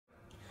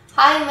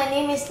Hi, my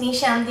name is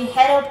Nisha. I'm the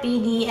head of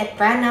BD at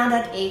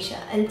Brandnow.asia,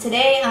 and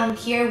today I'm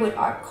here with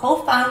our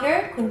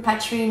co-founder, Kun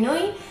Patri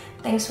Nui.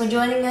 Thanks for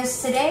joining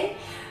us today.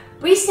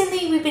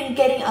 Recently, we've been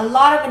getting a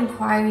lot of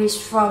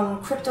inquiries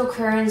from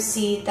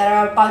cryptocurrency that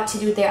are about to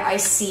do their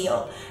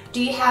ICO.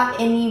 Do you have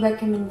any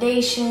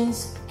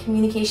recommendations,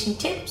 communication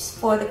tips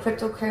for the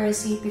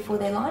cryptocurrency before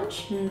they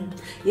launch?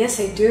 Yes,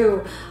 I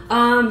do.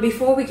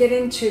 Before we get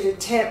into the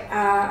tip,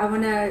 I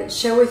want to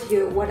share with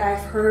you what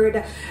I've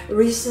heard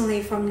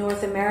recently from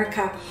North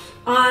America.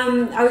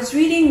 I was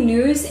reading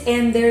news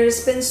and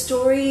there's been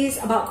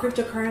stories about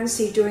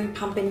cryptocurrency doing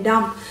pump and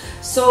dump.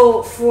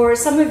 So for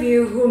some of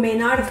you who may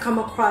not have come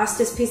across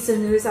this piece of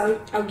news,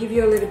 I'll give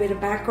you a little bit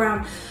of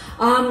background.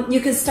 You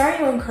can start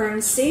your own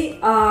currency,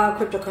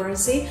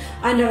 cryptocurrency,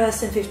 under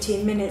less than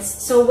 15 minutes.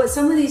 So what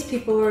some of these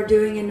people are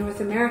doing in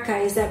North America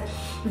is that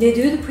they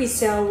do the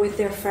pre-sale with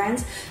their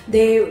friends.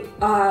 They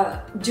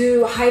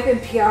do hype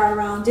and PR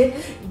around it,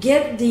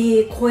 get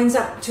the coins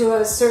up to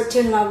a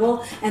certain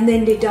level, and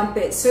then they dump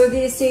it. So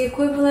it's the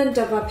equivalent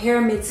of a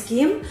pyramid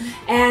scheme,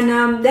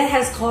 and that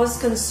has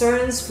caused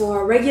concerns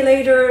for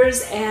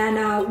regulators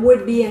and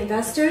would-be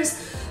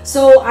investors.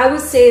 So I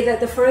would say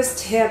that the first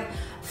tip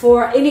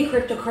for any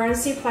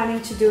cryptocurrency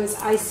planning to do its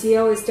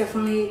ICO is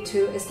definitely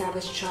to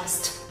establish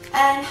trust.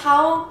 And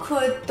how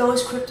could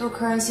those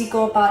cryptocurrency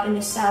go about in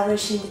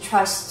establishing the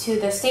trust to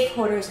the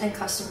stakeholders and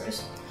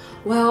customers?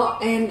 Well,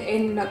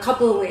 in a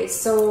couple of ways.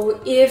 So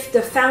if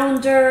the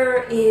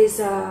founder is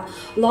a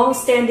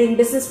long-standing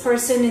business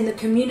person in the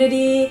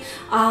community,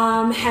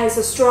 has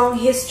a strong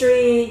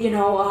history,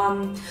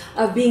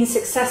 of being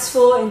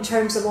successful in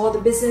terms of all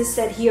the business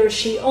that he or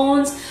she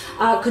owns,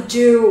 could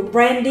do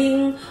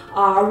branding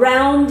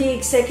around the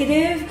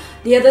executive.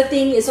 The other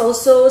thing is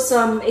also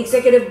some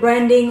executive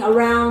branding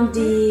around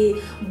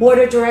the board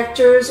of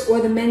directors or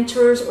the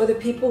mentors or the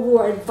people who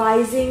are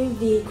advising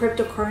the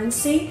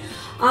cryptocurrency.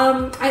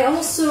 I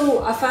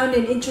also found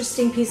an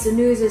interesting piece of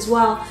news as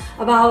well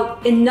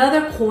about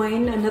another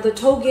coin, another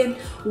token,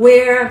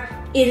 where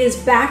it is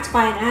backed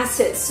by an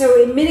asset. So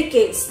it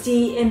mitigates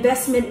the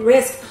investment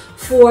risk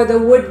for the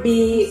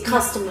would-be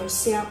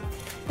customers. Yeah.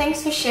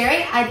 Thanks for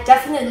sharing. I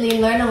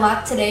definitely learned a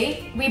lot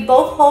today. We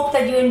both hope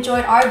that you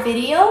enjoyed our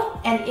video.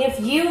 And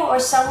if you or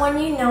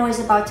someone you know is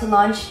about to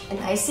launch an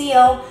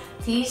ICO,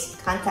 please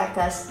contact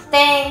us.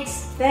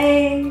 Thanks.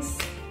 Thanks.